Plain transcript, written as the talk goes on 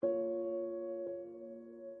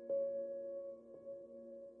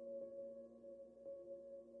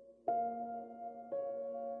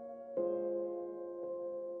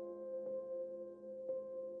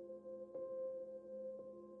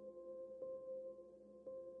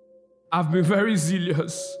I've been very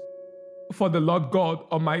zealous for the Lord God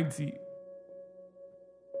Almighty.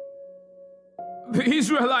 The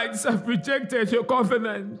Israelites have rejected your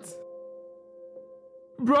covenant,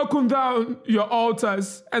 broken down your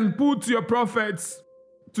altars, and put your prophets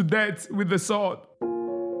to death with the sword.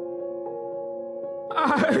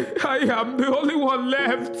 I am the only one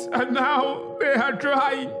left, and now they are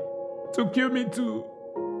trying to kill me too.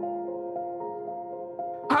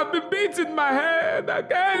 I've been beating my head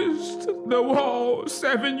against the wall,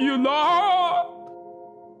 serving you, Lord.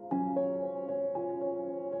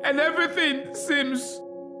 And everything seems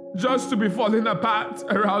just to be falling apart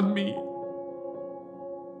around me.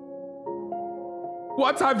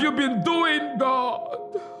 What have you been doing, God?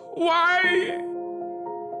 Why?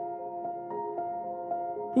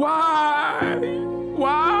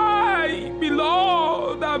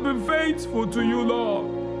 Beloved, I've been faithful to you,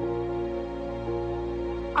 Lord.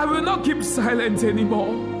 I will not keep silent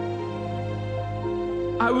anymore.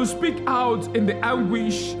 I will speak out in the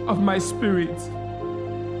anguish of my spirit.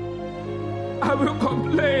 I will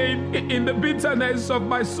complain in the bitterness of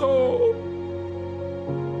my soul.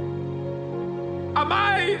 Am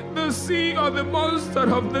I the sea or the monster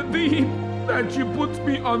of the deep that you put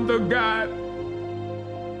me under guard?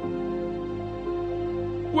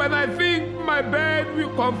 When I think my bed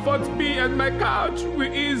will comfort me and my couch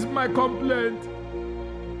will ease my complaint,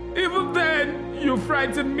 even then you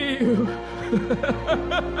frighten me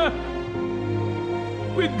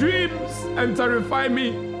with dreams and terrify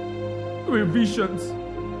me with visions,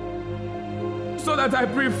 so that I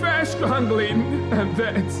prefer strangling and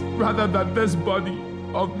death rather than this body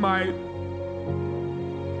of mine.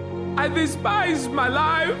 I despise my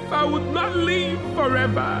life. I would not live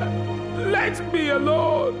forever. Let me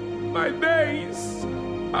alone. My days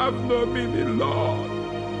have no meaning, Lord.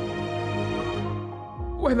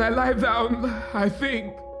 When I lie down, I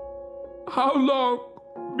think, how long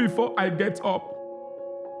before I get up?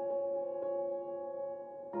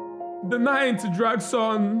 The night drags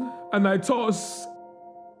on, and I toss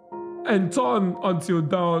and turn until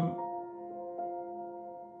dawn.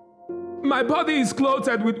 My body is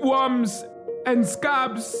clothed with worms and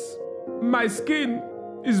scabs. My skin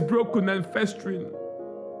is broken and festering.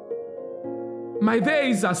 My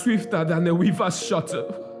days are swifter than a weaver's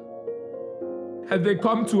shuttle, and they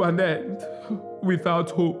come to an end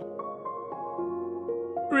without hope.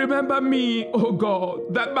 Remember me, O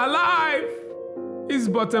God, that my life is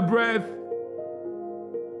but a breath.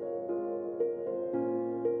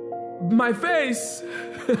 My face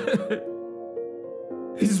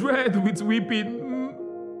is red with weeping.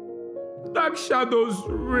 Dark shadows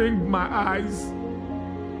ring my eyes.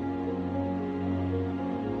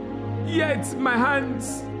 Yet my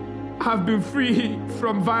hands have been free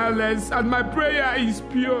from violence, and my prayer is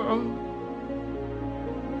pure.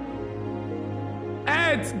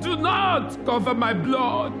 Earth, do not cover my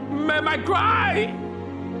blood. May my cry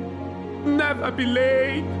never be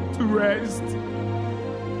laid to rest.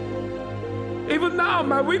 Even now,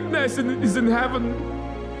 my witness is in heaven.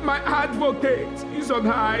 My advocate is on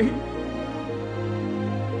high.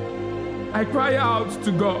 I cry out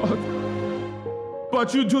to God,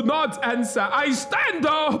 but you do not answer. I stand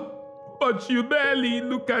up, but you barely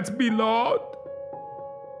look at me, Lord.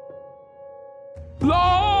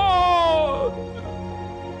 Lord,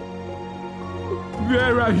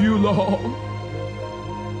 where are you, Lord?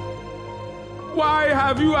 Why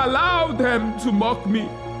have you allowed them to mock me?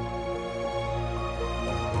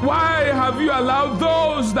 Why have you allowed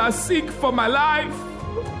those that seek for my life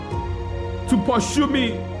to pursue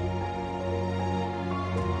me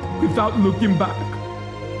without looking back?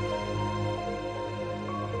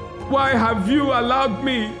 Why have you allowed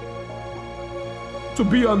me to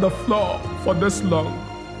be on the floor for this long?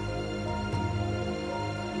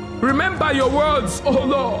 Remember your words, O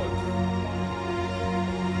Lord.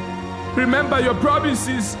 Remember your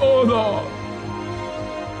promises, O Lord.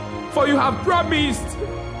 For you have promised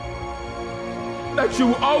that you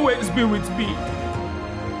will always be with me,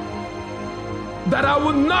 that I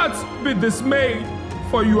will not be dismayed,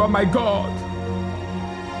 for you are my God,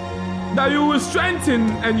 that you will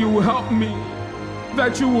strengthen and you will help me,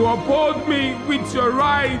 that you will uphold me with your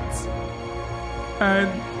right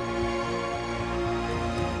hand.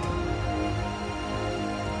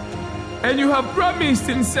 And you have promised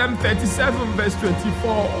in Psalm 37 verse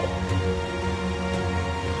 24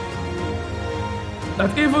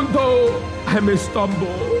 that even though I may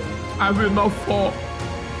stumble, I will not fall.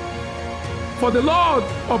 For the Lord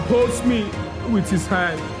upholds me with his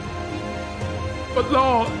hand. But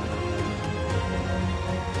Lord,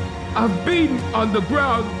 I've been on the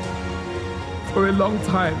ground for a long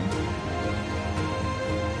time.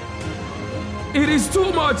 It is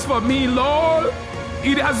too much for me, Lord.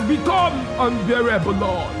 It has become unbearable,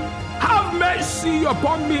 Lord. Have mercy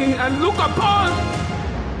upon me and look upon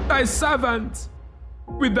thy servant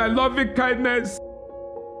with thy loving kindness.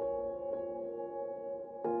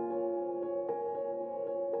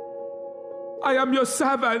 I am your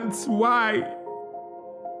servant. Why?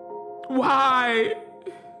 Why?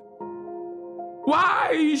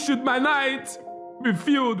 Why should my night be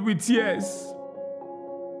filled with tears?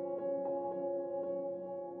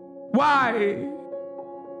 Why?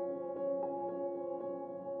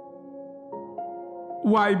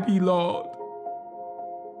 Why be, Lord?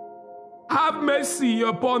 Have mercy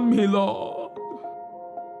upon me, Lord.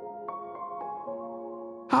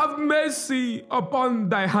 Have mercy upon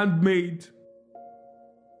thy handmaid.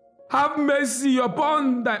 Have mercy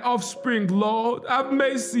upon thy offspring, Lord. Have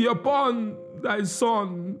mercy upon thy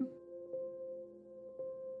son.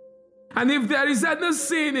 And if there is any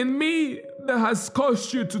sin in me that has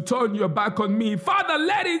caused you to turn your back on me, Father,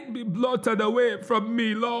 let it be blotted away from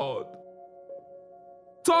me, Lord.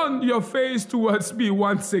 Turn your face towards me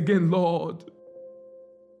once again, Lord.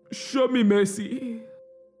 Show me mercy.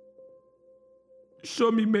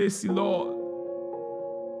 Show me mercy, Lord.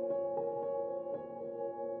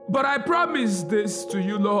 But I promise this to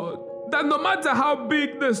you, Lord, that no matter how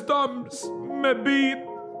big the storms may be,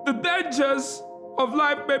 the dangers of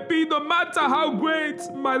life may be, no matter how great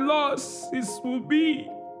my losses will be,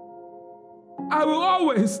 I will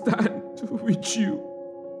always stand with you.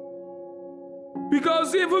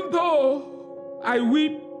 Because even though I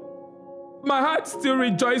weep, my heart still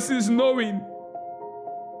rejoices knowing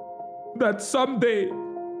that someday,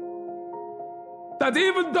 that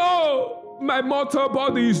even though my mortal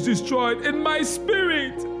body is destroyed, in my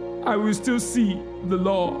spirit I will still see the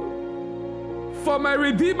Lord. For my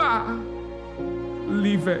Redeemer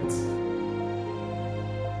liveth.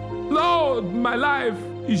 Lord, my life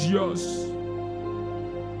is yours.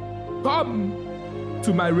 Come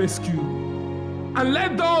to my rescue, and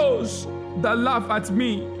let those that laugh at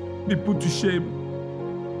me be put to shame.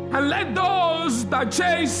 And let those that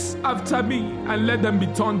chase after me, and let them be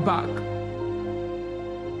turned back.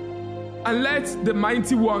 And let the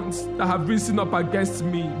mighty ones that have risen up against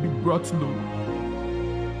me be brought low.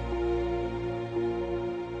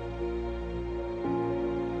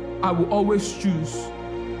 I will always choose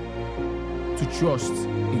to trust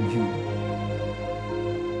in you.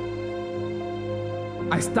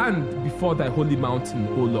 I stand before thy holy mountain,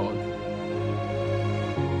 O Lord.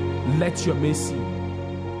 Let your mercy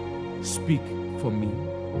speak for me.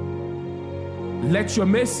 Let your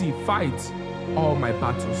mercy fight all my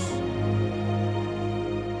battles.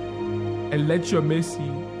 And let your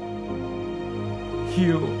mercy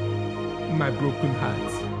heal my broken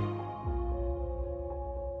heart.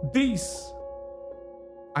 This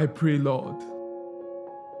I pray, Lord.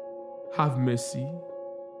 Have mercy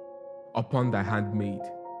upon thy handmaid.